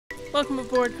Welcome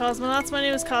aboard, cosmonauts. My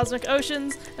name is Cosmic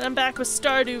Oceans, and I'm back with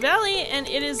Stardew Valley, and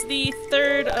it is the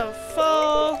 3rd of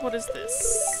fall. What is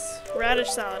this? Radish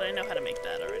salad. I know how to make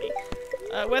that already.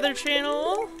 Weather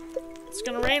channel. It's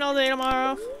gonna rain all day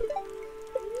tomorrow.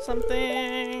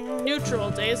 Something neutral.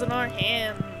 Days in our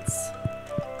hands.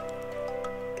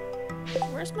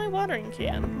 Where's my watering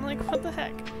can? I'm like, what the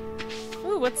heck?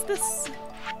 Ooh, what's this?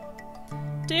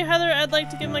 Dear Heather, I'd like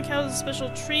to give my cows a special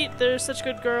treat. They're such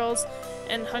good girls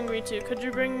and hungry too. Could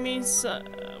you bring me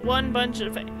one bunch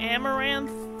of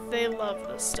amaranth? They love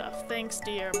this stuff. Thanks,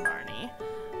 dear Marnie.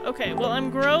 Okay, well, I'm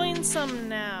growing some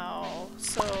now,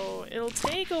 so it'll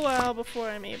take a while before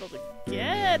I'm able to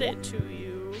get it to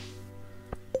you.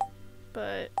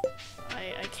 But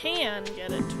I can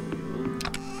get it to you.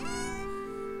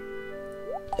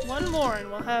 One more and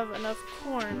we'll have enough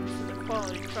corn for the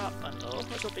quality crop bundle,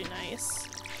 which will be nice.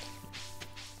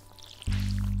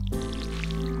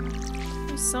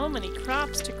 There's so many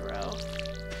crops to grow.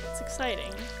 It's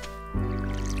exciting.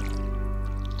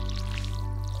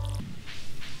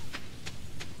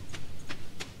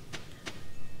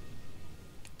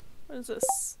 What is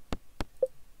this?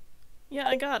 Yeah,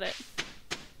 I got it.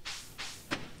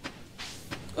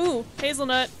 Ooh,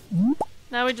 hazelnut.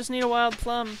 Now we just need a wild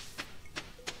plum.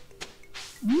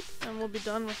 And we'll be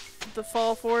done with the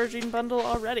fall foraging bundle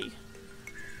already.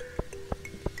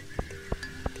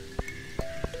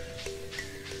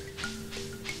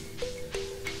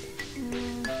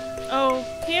 Oh,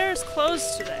 Pierre's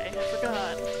closed today. I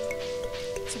forgot.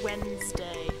 It's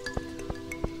Wednesday.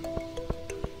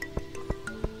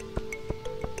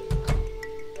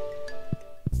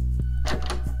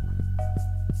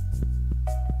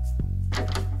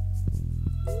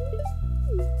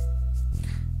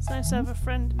 It's nice to have a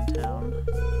friend in town.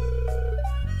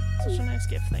 Such a nice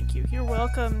gift, thank you. You're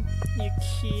welcome, you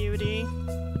cutie.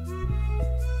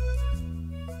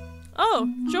 Oh,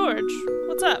 George,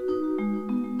 what's up?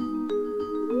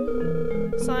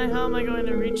 Sorry, how am I going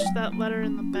to reach that letter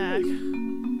in the back?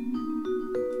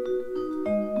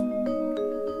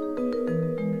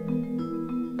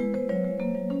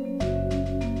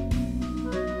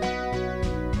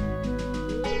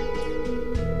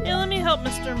 Yeah, let me help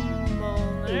Mr.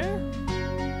 Molnar.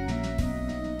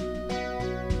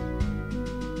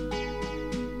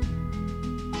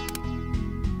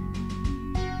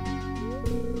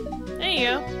 There you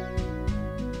go.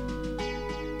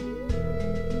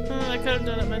 I could have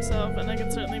done it myself, and I can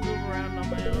certainly move around on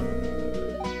my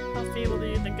own. How feeble do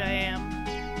you think I am?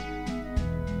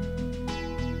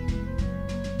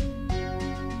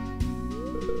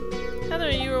 Heather,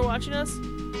 you were watching us?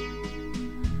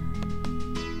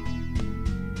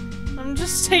 I'm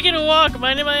just taking a walk,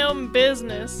 minding my own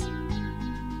business.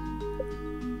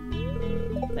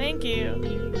 Thank you.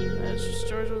 That's just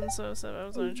George wasn't so upset. I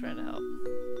was only trying to help.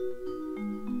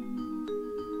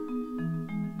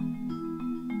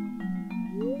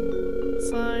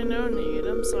 Sigh, no need.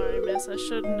 I'm sorry, miss. I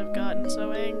shouldn't have gotten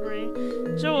so angry.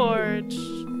 George!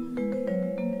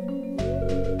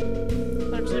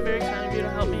 It's actually very kind of you to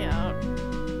help me out.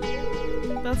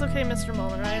 That's okay, Mr.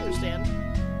 Mullen. I understand.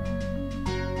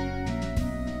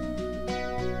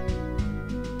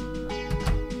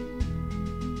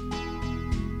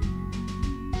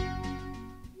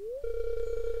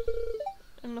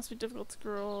 It must be difficult to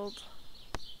grow old.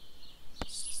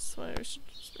 So I should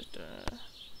just,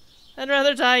 I'd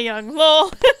rather die young.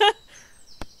 Lol!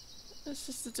 It's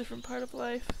just a different part of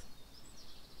life.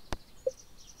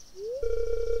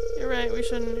 You're right, we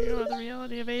shouldn't ignore the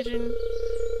reality of aging.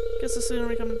 Guess the sooner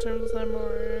we come to terms with our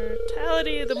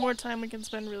mortality, the more time we can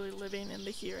spend really living in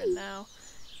the here and now.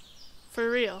 For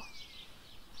real.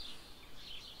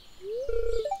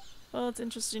 Well, it's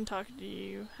interesting talking to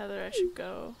you, Heather. I should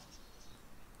go.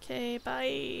 Okay,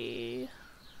 bye.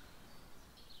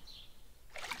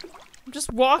 I'm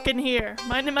just walking here,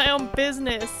 minding my own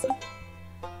business.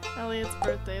 Elliot's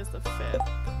birthday is the 5th.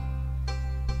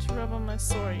 To rub on my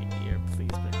sore ear,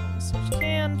 please bring home as soon as you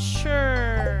can.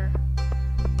 Sure.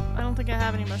 I don't think I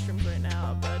have any mushrooms right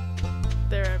now, but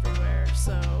they're everywhere,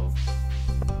 so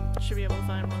should be able to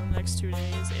find one in the next 2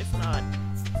 days. If not,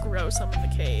 grow some in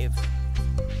the cave.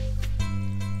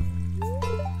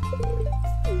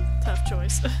 Tough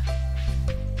choice.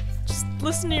 Just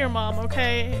listen to your mom,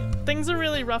 okay? Things are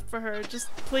really rough for her.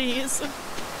 Just please.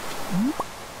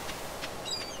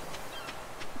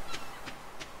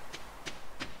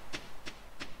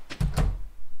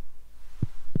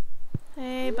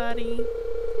 Hey, buddy.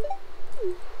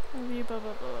 Love you, blah,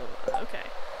 blah, blah, blah. Okay.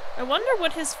 I wonder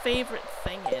what his favorite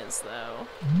thing is, though.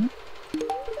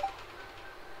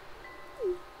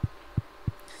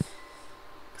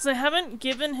 Because I haven't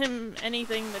given him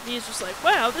anything that he's just like,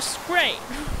 wow, this is great!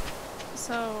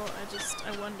 So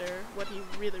I wonder what he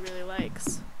really, really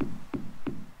likes.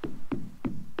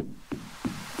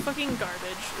 Fucking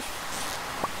garbage.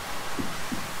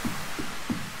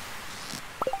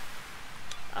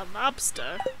 A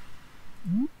lobster?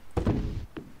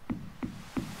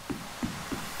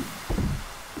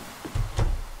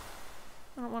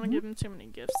 I don't want to give him too many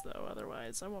gifts though,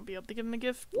 otherwise I won't be able to give him a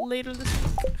gift later this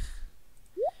week.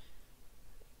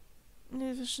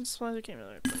 Efficient supplies came to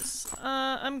the right place.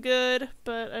 I'm good,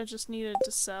 but I just needed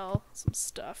to sell some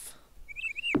stuff.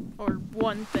 Or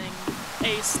one thing.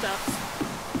 A stuff.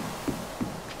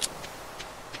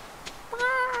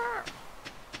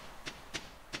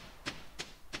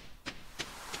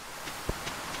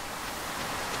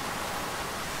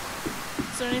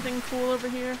 Is there anything cool over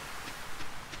here?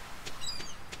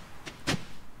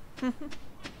 No,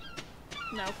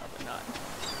 probably not.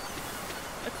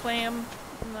 A clam,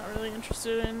 I'm not really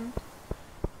interested in.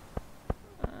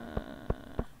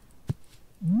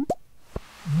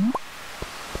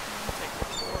 Take the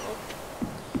coral.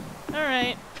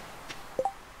 Alright.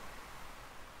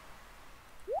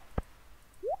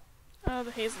 Oh,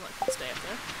 the hazelnut can stay up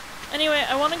there. Anyway,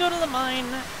 I want to go to the mine,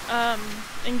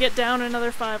 and get down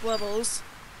another 5 levels.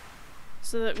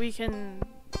 So that we can,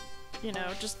 you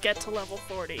know, just get to level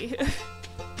 40.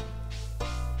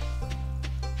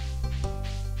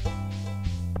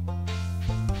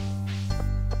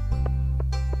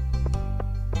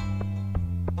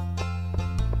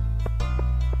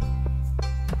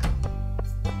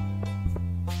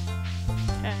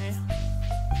 Okay.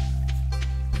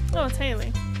 Oh, it's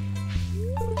Haley.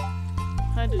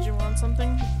 Hi, did you want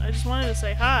something? I just wanted to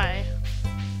say hi.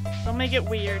 Don't make it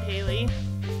weird, Haley.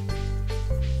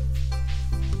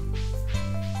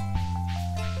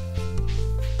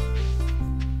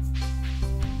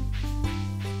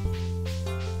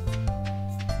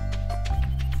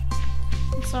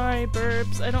 Sorry,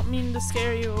 Burbs. I don't mean to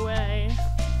scare you away.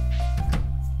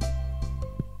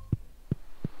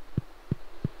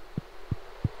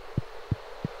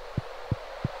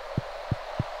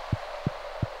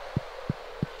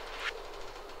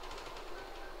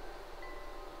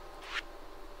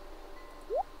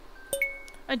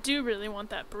 I do really want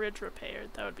that bridge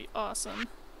repaired. That would be awesome.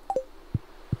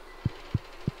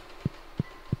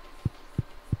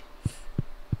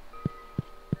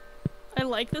 I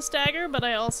like this dagger, but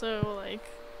I also, like,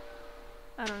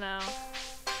 I don't know.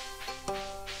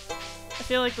 I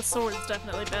feel like the sword's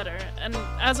definitely better. And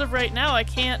as of right now, I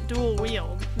can't dual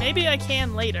wield. Maybe I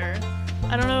can later.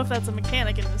 I don't know if that's a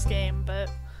mechanic in this game, but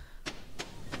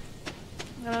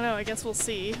I don't know, I guess we'll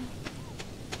see.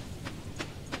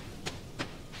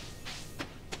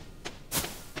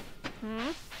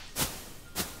 I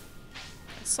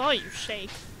saw you shake.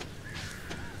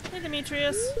 Hey,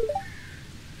 Demetrius.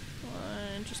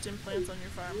 Interesting plants on your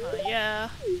farm, huh? Yeah.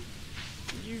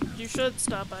 You should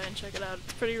stop by and check it out.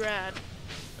 It's pretty rad.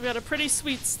 I've got a pretty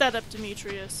sweet setup,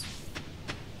 Demetrius.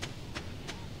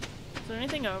 Is there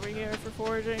anything over here for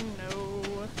foraging? No.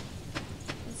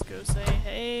 Let's go say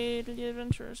hey to the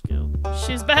Adventurers Guild.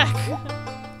 She's back!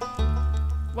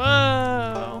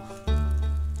 Whoa!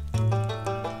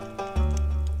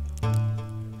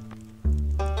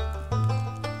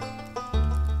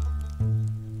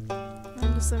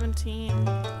 17.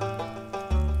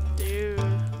 Dude,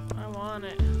 I want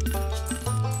it.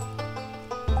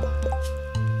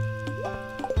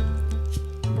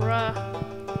 Bruh.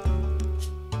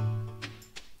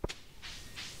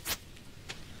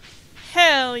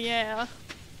 Hell yeah!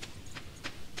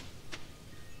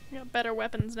 We got better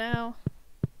weapons now.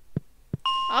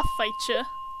 I'll fight ya.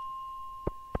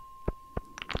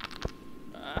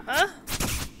 Uh-huh.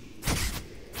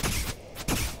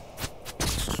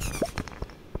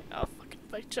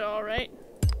 Alright.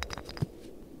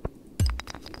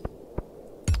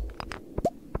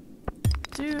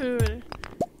 Dude.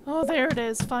 Oh, there it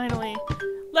is, finally.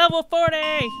 Level 40!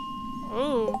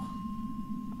 Ooh.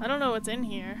 I don't know what's in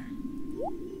here.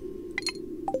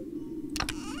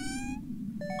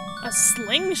 A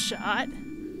slingshot?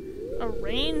 A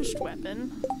ranged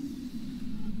weapon?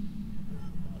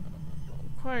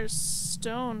 Requires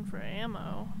stone for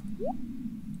ammo.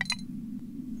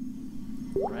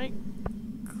 Right.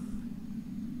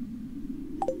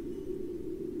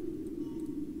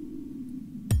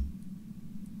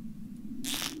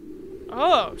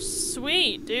 Oh,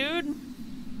 sweet, dude.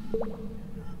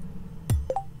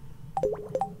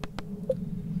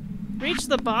 Reach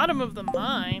the bottom of the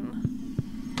mine.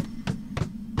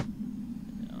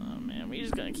 Oh man, we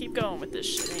just gonna keep going with this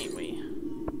shit, ain't we?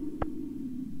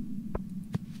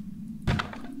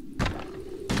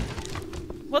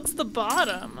 What's the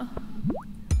bottom?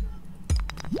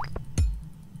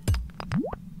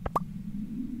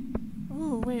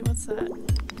 Oh, wait, what's that?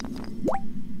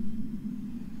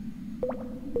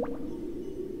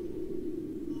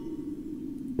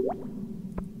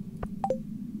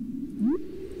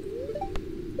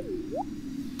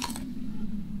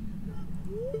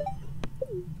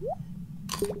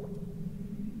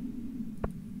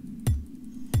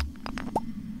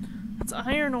 It's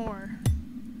iron ore.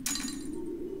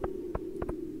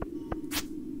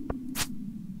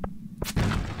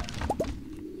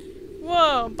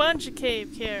 Whoa, bunch of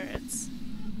cave carrots.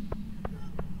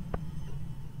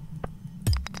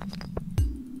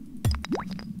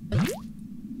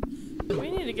 We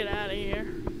need to get out of here.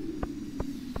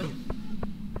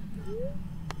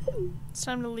 It's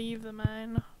time to leave the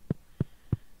mine.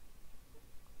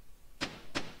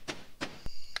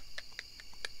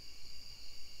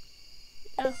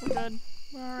 Yeah, we're good.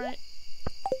 We're alright.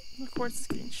 The quartz is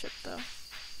getting shipped though.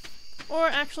 Or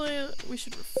actually, we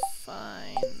should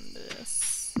refine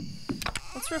this.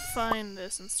 Let's refine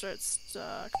this and start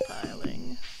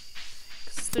stockpiling.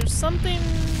 Because there's something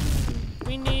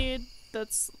we need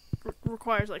that's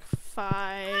requires like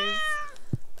 5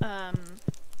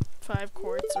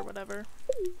 quartz or whatever.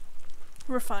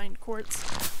 Refined quartz.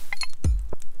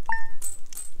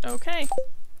 Okay.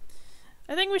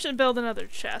 I think we should build another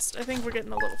chest. I think we're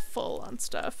getting a little full on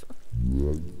stuff.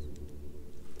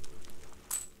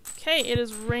 Okay, it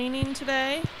is raining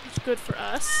today. It's good for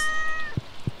us.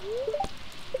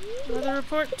 Weather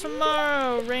report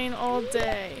tomorrow. Rain all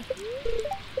day.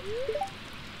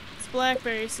 It's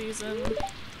blackberry season.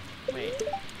 Wait.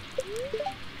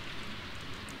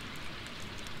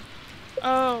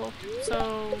 Oh,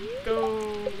 so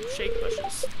go shake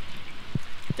bushes.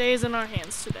 Day's in our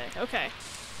hands today. Okay.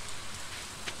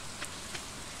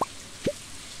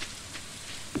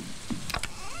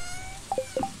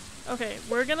 Okay,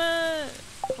 we're gonna...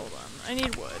 Hold on. I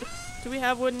need wood. Do we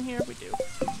have wood in here? We do.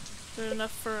 Is there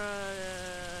enough for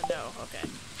no. Okay.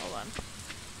 Hold on.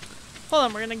 Hold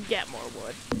on, we're gonna get more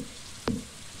wood.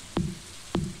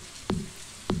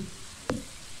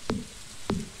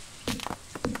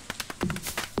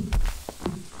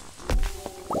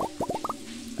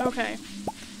 Okay.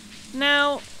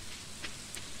 Now,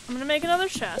 I'm gonna make another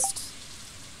chest.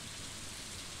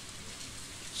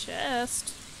 Chest?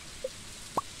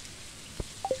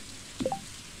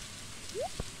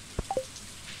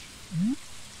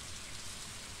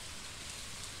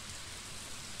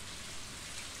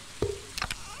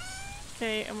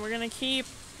 Okay, and we're gonna keep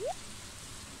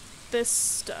this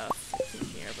stuff in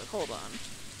here, but hold on.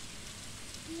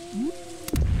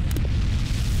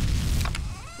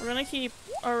 We're gonna keep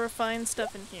our refined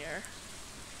stuff in here.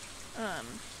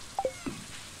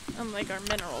 And like our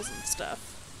minerals and stuff.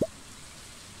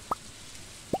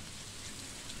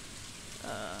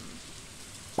 I'm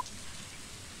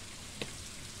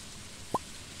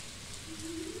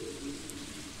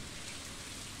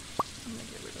gonna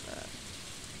get rid of that.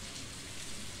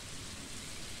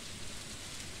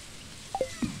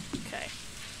 Okay.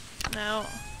 Now,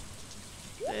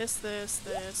 this.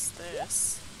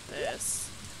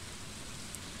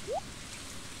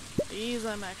 These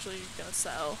I'm actually gonna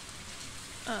sell.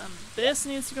 This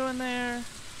needs to go in there.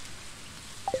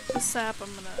 The sap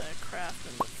I'm gonna craft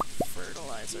into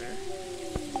fertilizer.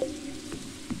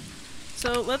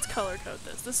 So let's color code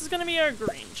this. This is gonna be our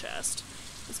green chest.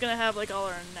 It's gonna have like all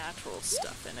our natural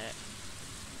stuff in it.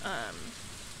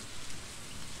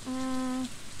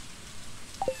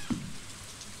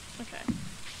 Okay.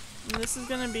 And this is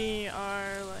gonna be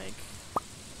our like...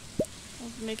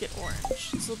 We'll make it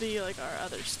orange. This will be like our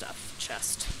other stuff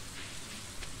chest.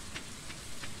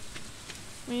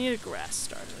 We need a grass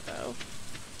starter though.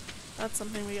 That's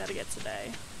something we gotta get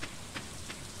today.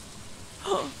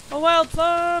 A wild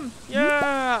plum!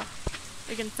 Yeah!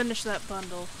 We can finish that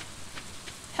bundle.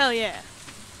 Hell yeah!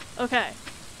 Okay.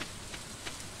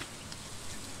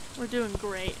 We're doing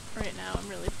great right now. I'm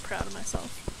really proud of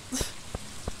myself.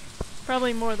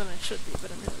 Probably more than I should be,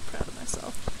 but I'm really proud of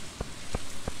myself.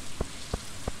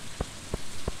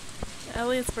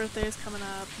 Elliot's birthday is coming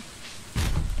up.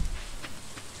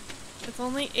 It's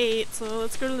only 8, so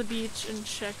let's go to the beach and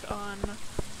check on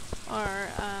our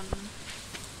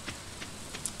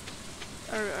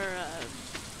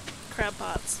crab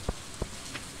pots.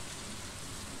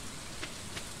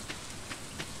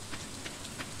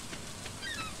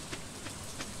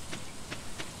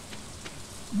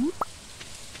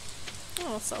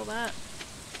 Oh, I'll sell that.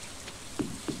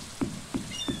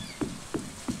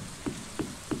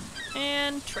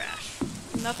 And trash.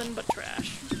 Nothing but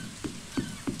trash.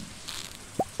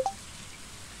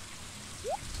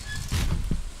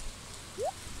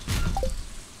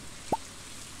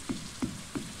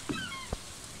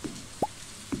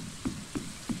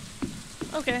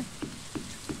 Okay.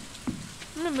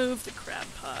 I'm gonna move the crab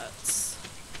pots.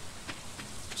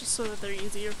 Just so that they're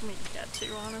easier for me to get to,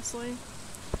 honestly.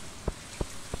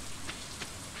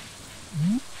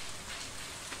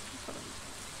 Put them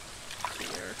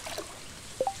here.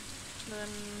 Then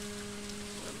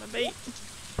with my bait.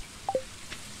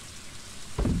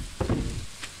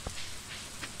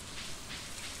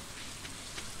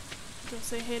 Go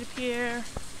say hey to Pierre.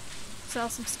 Sell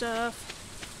some stuff.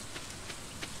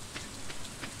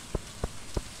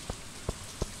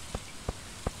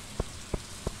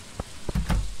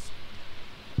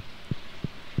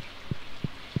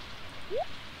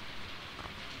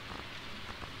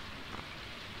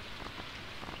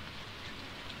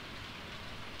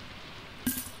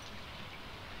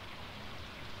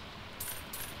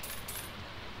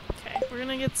 We're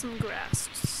gonna get some grass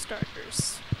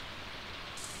starters.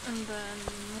 And then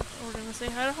we're gonna say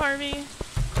hi to Harvey.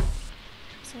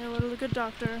 Say hello to the good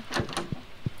doctor.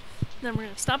 Then we're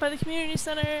gonna stop by the community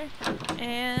center.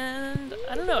 And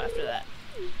I don't know after that.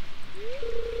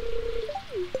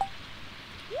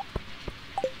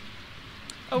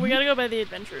 Oh, we gotta go by the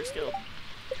Adventurers Guild.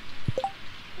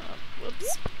 Oh,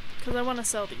 whoops. Because I want to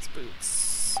sell these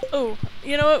boots. Oh,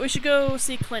 you know what? We should go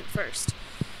see Clint first.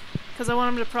 Because I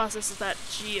want him to process that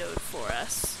geode for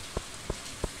us.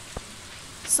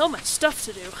 So much stuff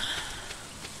to do.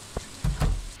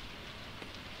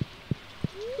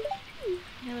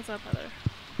 Hey, what's up, Heather?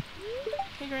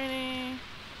 Hey, Granny.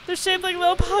 They're shaped like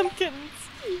little pumpkins.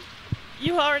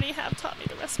 You already have taught me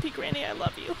the recipe, Granny. I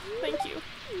love you. Thank you.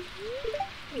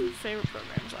 Favorite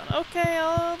programs on. Okay,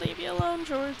 I'll leave you alone,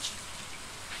 George.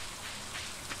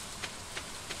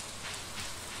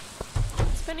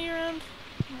 Is Penny around?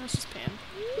 No, it's just Pam.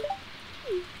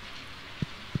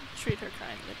 Treat her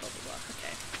kindly, blah blah blah.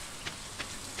 Okay.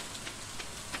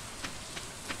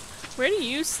 Where do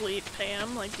you sleep,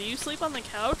 Pam? Like, do you sleep on the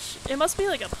couch? It must be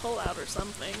like a pull-out or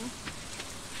something.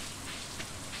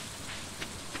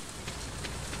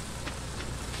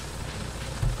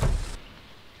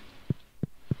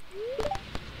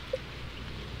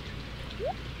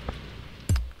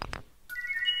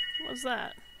 What was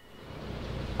that?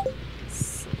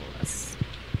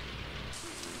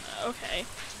 Okay.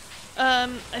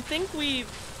 I think we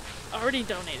already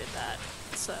donated that,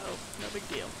 so no big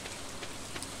deal.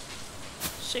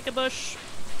 Shake a bush.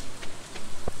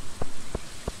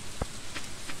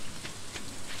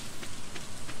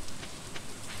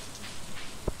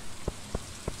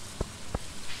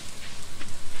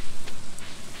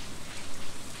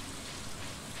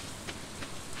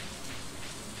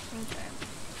 Okay.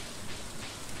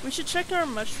 We should check our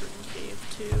mushroom cave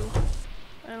too.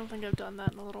 I don't think I've done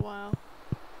that in a little while.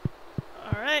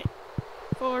 Alright.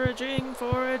 Foraging,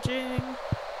 foraging.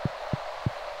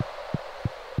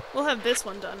 We'll have this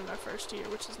one done in our first year,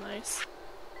 which is nice.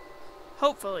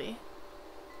 Hopefully.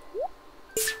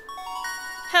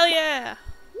 Hell yeah!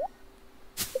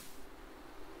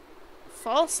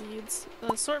 Fall seeds?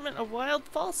 An assortment of wild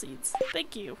fall seeds.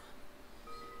 Thank you.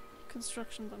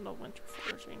 Construction bundle, winter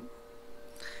foraging.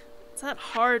 It's that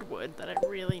hardwood that I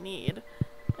really need.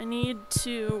 I need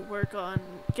to work on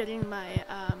getting my,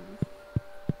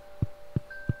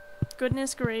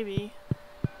 goodness gravy,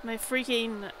 my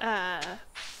freaking,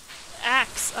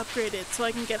 axe upgraded so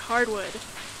I can get hardwood.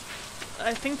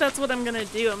 I think that's what I'm gonna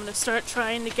do. I'm gonna start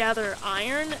trying to gather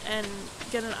iron and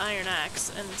get an iron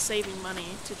axe and saving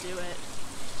money to do it.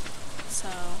 So,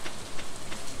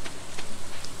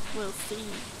 we'll see.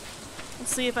 We'll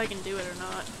see if I can do it or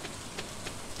not.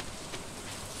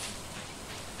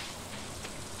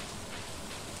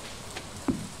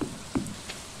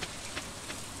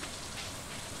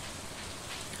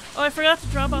 Oh, I forgot to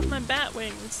drop off my bat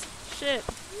wings. Shit.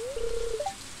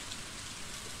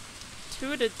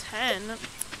 2 to 10?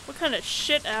 What kind of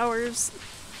shit hours?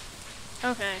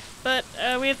 Okay, but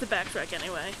we have to backtrack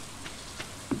anyway.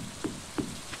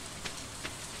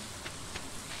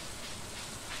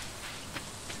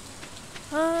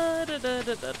 Da da da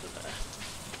da da.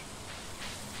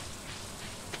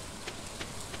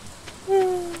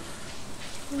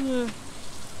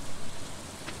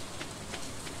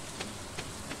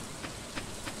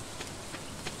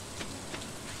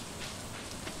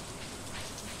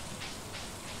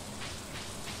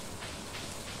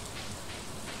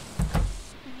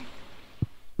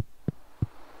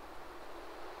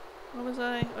 What was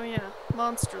I? Oh yeah,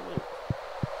 monster loot.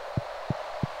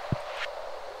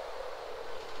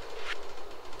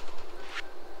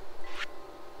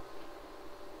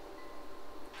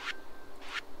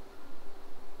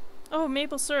 Oh,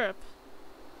 maple syrup.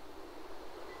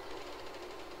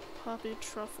 Poppy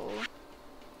truffle.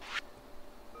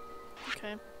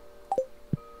 Okay.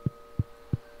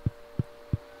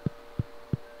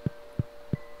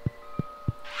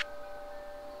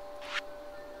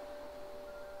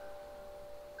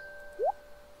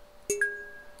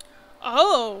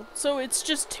 Oh, so it's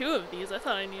just 2 of these. I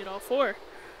thought I needed all 4.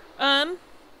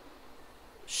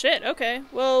 Shit, okay.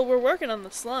 Well, we're working on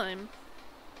the slime.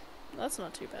 That's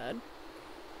not too bad.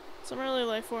 Some early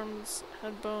life forms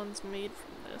had bones made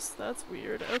from this. That's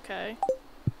weird. Okay.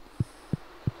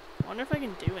 I wonder if I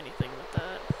can do anything with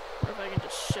that. Or if I can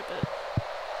just ship it.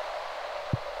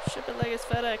 Ship it like it's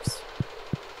FedEx.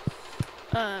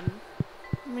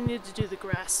 We need to do the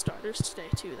grass starters today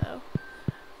too, though.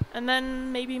 And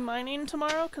then maybe mining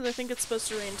tomorrow, because I think it's supposed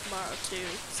to rain tomorrow too,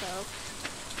 so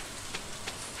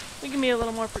we can be a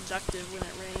little more productive when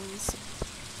it rains.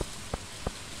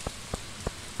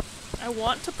 I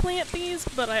want to plant these,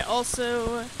 but I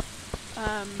also,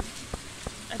 I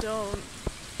don't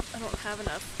have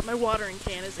enough. My watering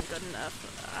can isn't good enough.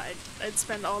 I'd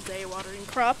spend all day watering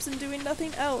crops and doing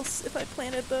nothing else if I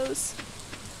planted those.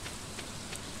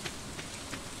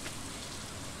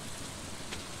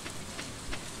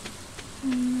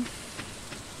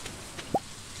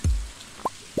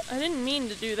 I didn't mean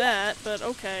to do that, but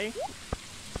okay.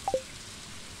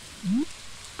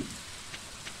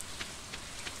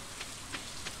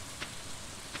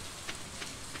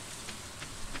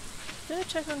 Did I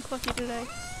check on Clucky today?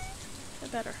 I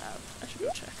better have. I should go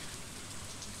check.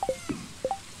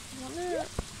 I wonder...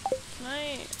 Can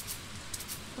I...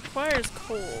 Requires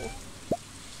coal.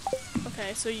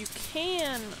 Okay, so you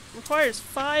can... Requires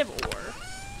 5 ore.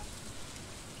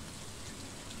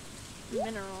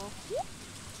 Mineral.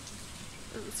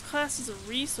 This class is a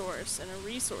resource and a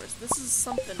resource. This is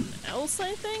something else,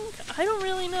 I think? I don't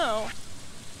really know.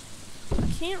 I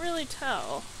can't really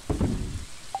tell.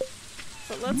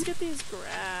 But let's get these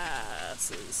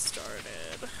grasses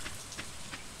started.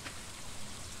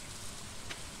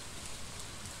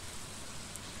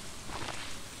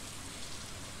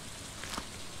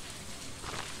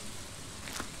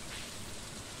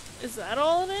 Is that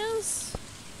all it is?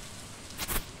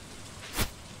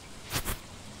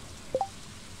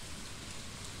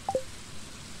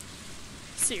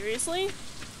 Seriously?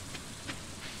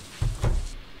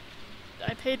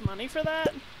 I paid money for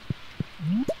that?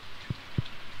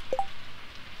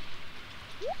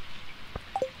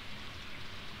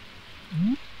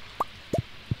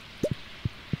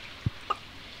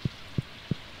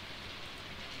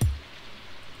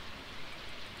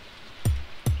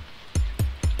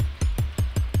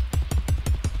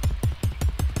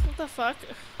 What the fuck?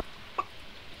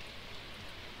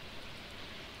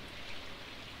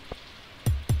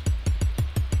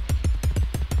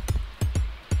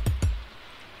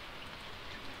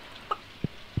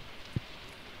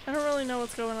 I don't really know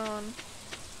what's going on.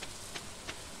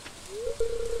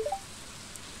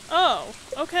 Oh,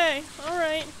 okay,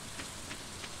 alright.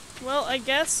 Well, I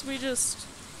guess we just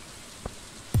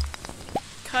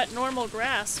cut normal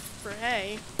grass for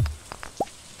hay.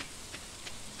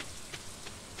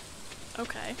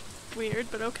 Okay. Weird,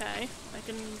 but okay. I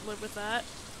can live with that.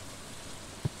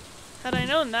 Had I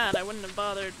known that, I wouldn't have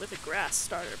bothered with a grass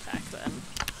starter pack then.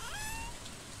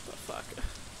 The fuck?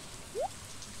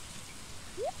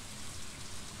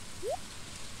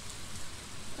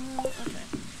 Okay.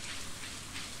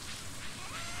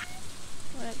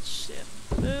 That shit.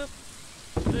 Boop.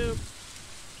 Boop.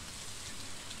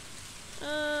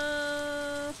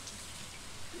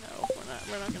 No,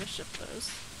 we're not gonna ship those.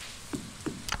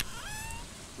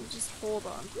 We'll just hold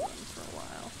on to them for a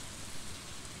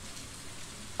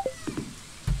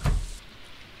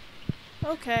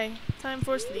while. Okay, time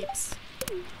for sleeps.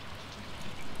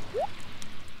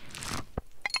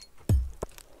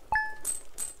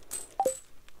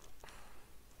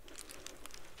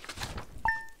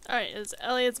 Alright, it's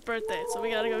Elliot's birthday, so we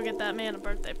gotta go get that man a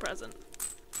birthday present.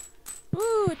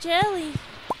 Ooh, jelly!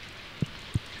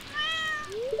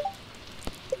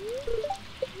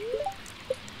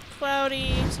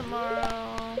 Cloudy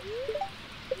tomorrow.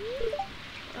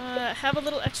 Have a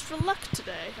little extra luck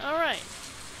today. Alright.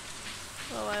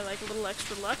 Well, I like a little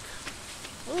extra luck.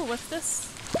 Ooh, what's this?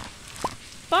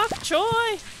 Bok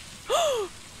choy!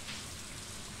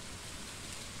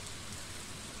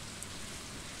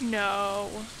 No.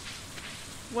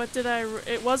 What did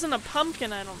it wasn't a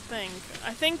pumpkin, I don't think.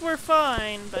 I think we're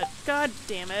fine, but god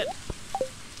damn it.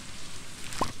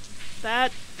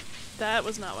 That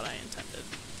was not what I intended.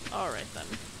 Alright then.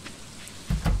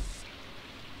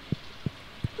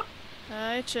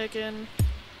 Hi, chicken.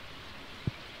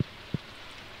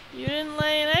 You didn't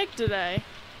lay an egg today.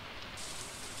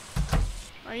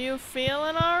 Are you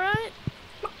feeling alright?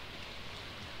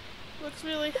 Looks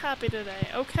really happy today.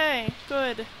 Okay,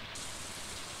 good.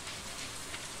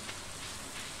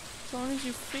 As long as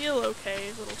you feel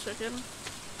okay, little chicken.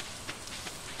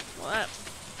 Well, that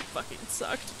fucking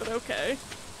sucked, but okay.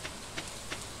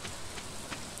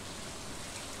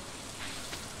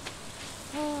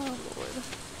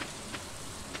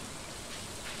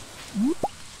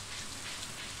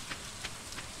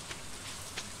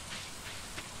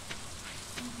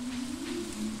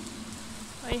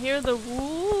 I hear the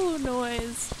woo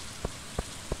noise.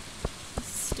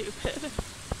 Stupid.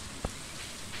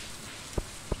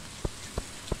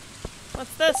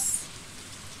 What's this?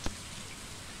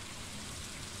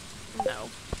 No.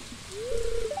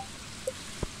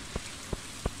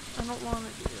 I don't want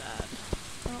to do that.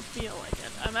 I don't feel like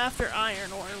it. I'm after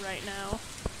iron ore right now.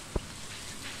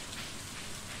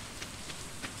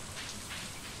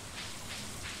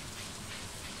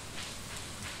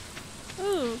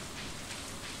 Ooh.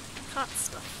 Hot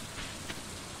stuff.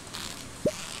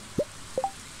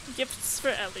 Gifts for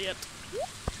Elliot.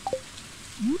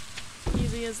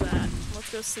 Easy as that.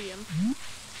 Let's go see him.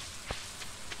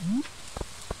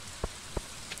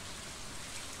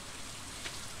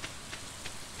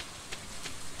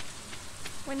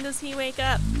 When does he wake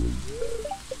up?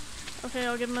 Okay,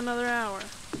 I'll give him another hour.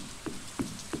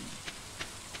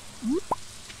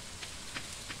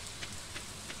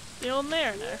 The old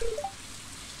mariner.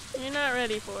 You're not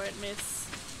ready for it, miss.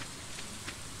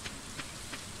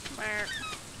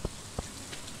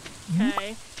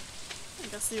 Okay. I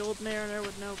guess the old mariner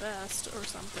would know best, or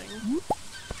something.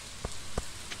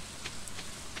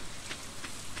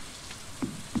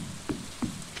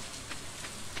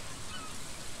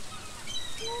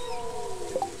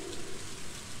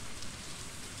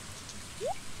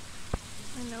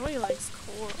 I know he likes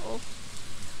coral.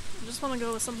 I just want to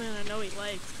go with something I know he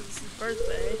likes because it's his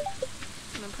birthday.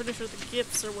 And I'm pretty sure the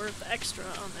gifts are worth extra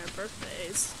on their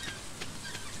birthdays.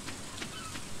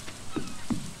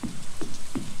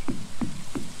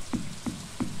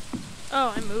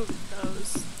 Oh, I moved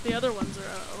those. The other ones are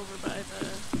over by the...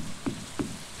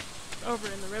 over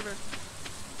in the river.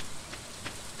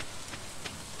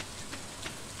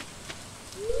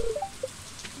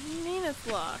 What do you mean it's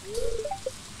locked?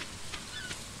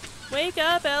 Wake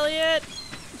up, Elliot!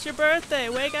 It's your birthday,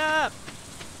 wake up!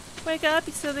 Wake up,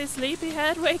 you silly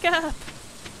sleepyhead, wake up!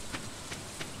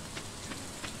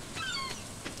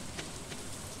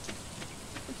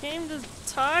 I came to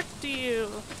talk to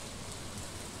you.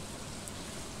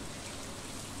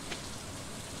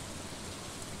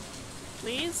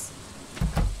 Please?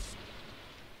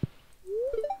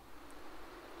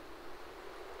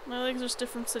 My legs are stiff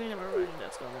from sitting at my writing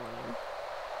desk all morning.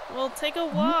 Well, take a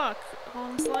walk,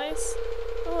 home slice.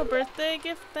 Oh, a birthday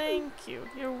gift? Thank you.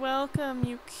 You're welcome,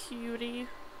 you cutie.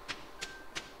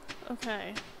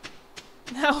 Okay.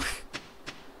 Now,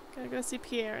 gotta go see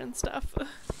Pierre and stuff.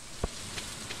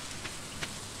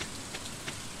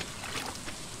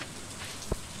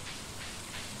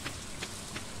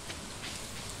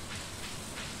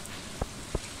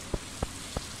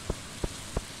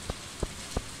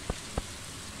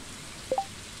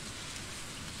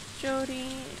 Jody,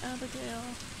 Abigail,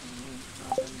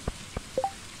 Robin.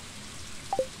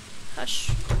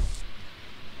 Hush.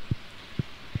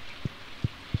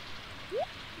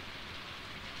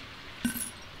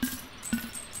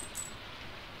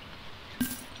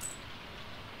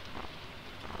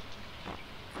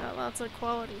 Got lots of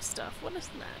quality stuff. What is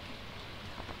that?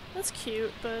 That's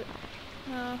cute, but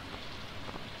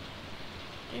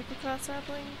apricot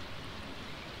sapling?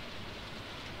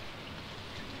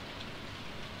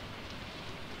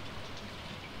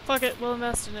 Fuck it, we'll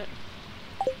invest in it.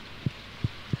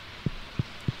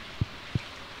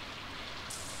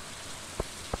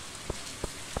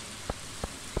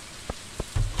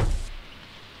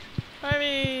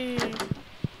 Harvey!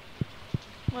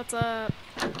 What's up?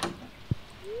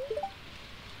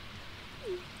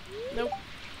 Nope.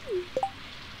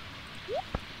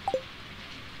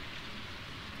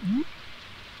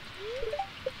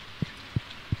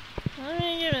 I'm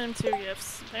gonna give him 2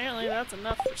 gifts. Apparently that's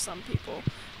enough for some people.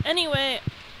 Anyway,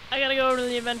 I gotta go over to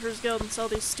the Adventurers Guild and sell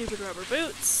these stupid rubber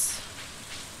boots.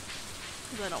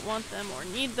 Because I don't want them or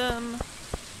need them.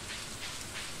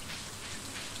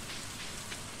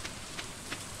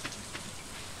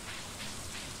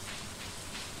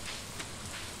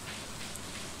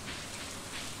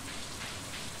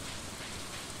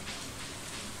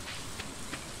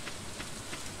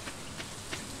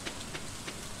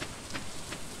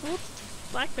 Oop,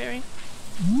 blackberry.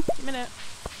 Give me that.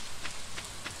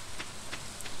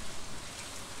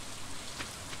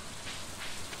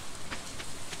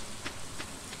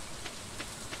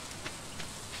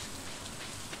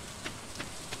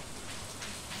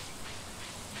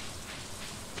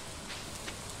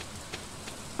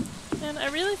 And I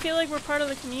really feel like we're part of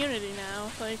the community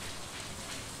now. Like,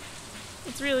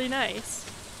 it's really nice.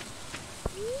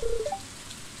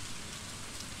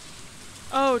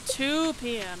 Oh, 2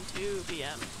 p.m. 2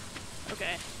 p.m.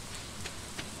 Okay.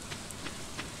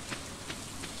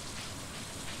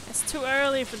 It's too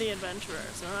early for the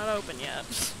adventurers. They're not open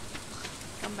yet.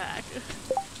 Come back.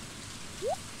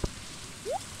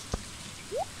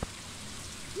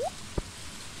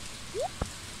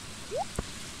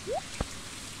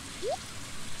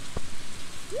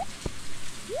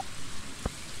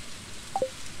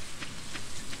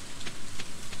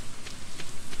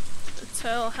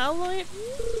 Till how late?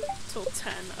 Till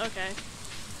 10, okay.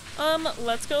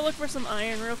 Let's go look for some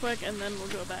iron real quick, and then we'll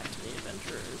go back to the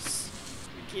Adventurers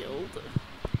Guild.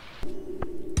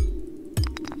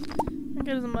 And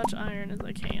get as much iron as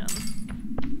I can.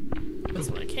 That's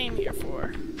what I came here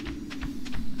for.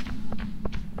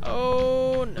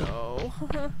 Oh no.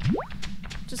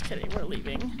 Just kidding, we're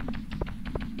leaving.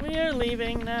 We are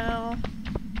leaving now.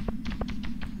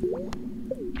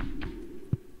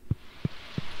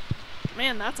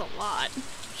 Man, that's a lot.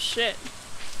 Shit.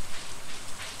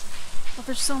 Oh,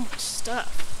 there's so much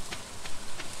stuff.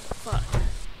 Fuck.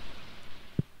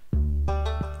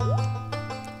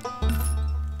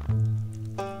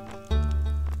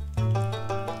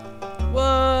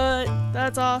 What?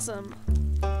 That's awesome.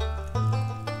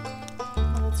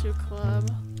 Level 2 club.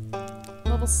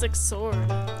 Level 6 sword.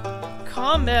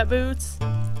 Combat boots.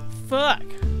 Fuck.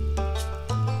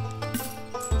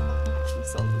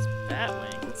 Let's sell those bat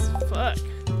wings. Fuck.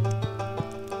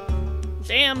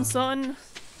 Damn, son.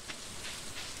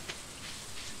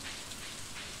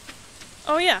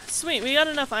 Oh yeah, sweet. We got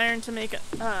enough iron to make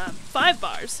 5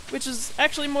 bars, which is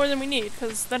actually more than we need,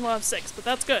 because then we'll have 6, but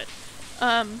that's good.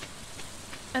 And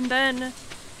then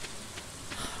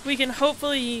we can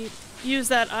hopefully use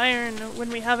that iron when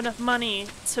we have enough money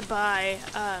to buy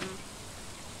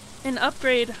an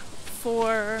upgrade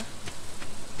for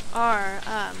our,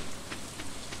 I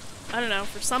don't know,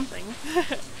 for something.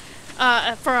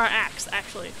 For our axe,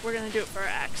 actually. We're gonna do it for our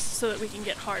axe, so that we can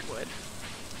get hardwood.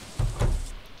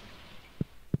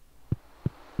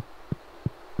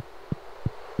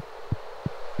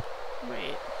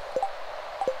 Wait.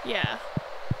 Yeah.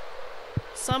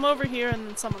 Some over here and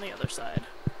then some on the other side.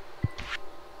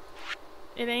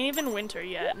 It ain't even winter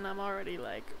yet, and I'm already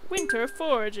like, winter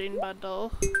foraging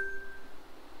bundle.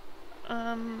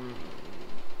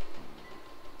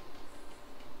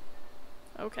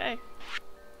 Okay.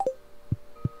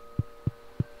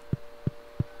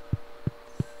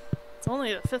 It's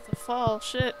only the 5th of fall,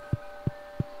 shit.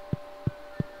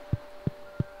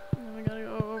 And then we gotta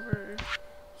go over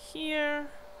here.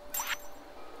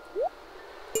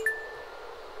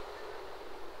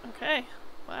 Okay,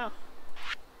 wow.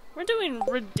 We're doing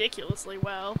ridiculously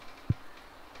well.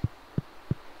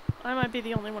 I might be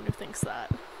the only one who thinks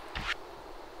that.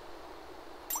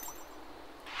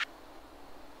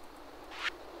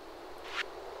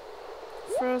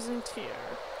 Frozen tier.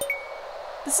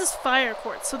 This is fire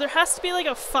quartz, so there has to be like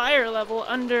a fire level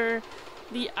under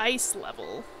the ice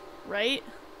level, right?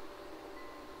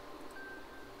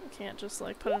 I can't just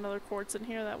like put another quartz in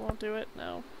here, that won't do it,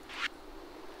 no.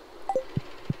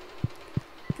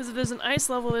 Because if there's an ice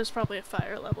level, there's probably a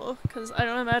fire level, because I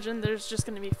don't imagine there's just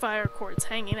going to be fire quartz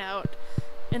hanging out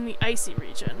in the icy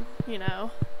region, you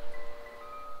know?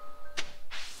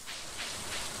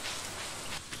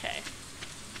 Okay.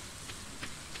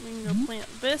 We can go plant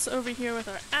this over here with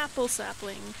our apple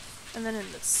sapling, and then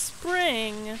in the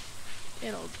spring,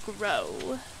 it'll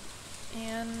grow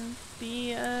and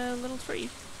be a little tree.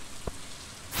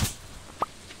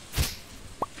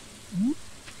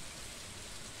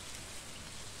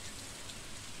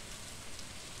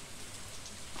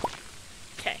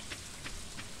 Okay.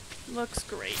 Looks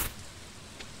great.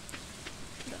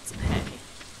 Got some hay.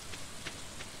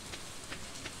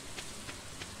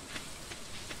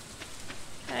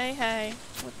 Hey, hey.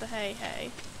 What the hey,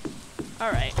 hey.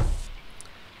 Alright.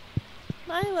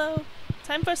 Milo.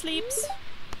 Time for sleeps.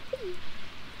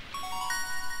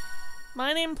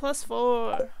 Mining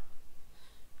 +4.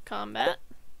 Combat.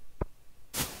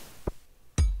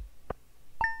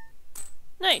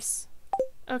 Nice.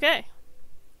 Okay.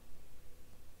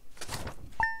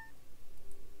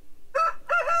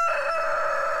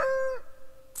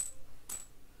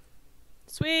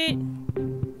 Sweet.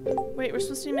 Wait, we're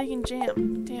supposed to be making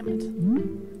jam. Damn it.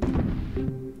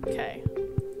 Okay.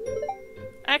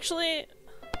 Actually,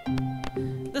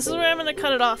 this is where I'm gonna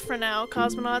cut it off for now,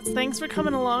 cosmonauts. Thanks for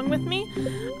coming along with me.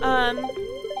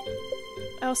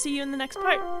 I'll see you in the next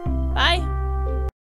part. Bye!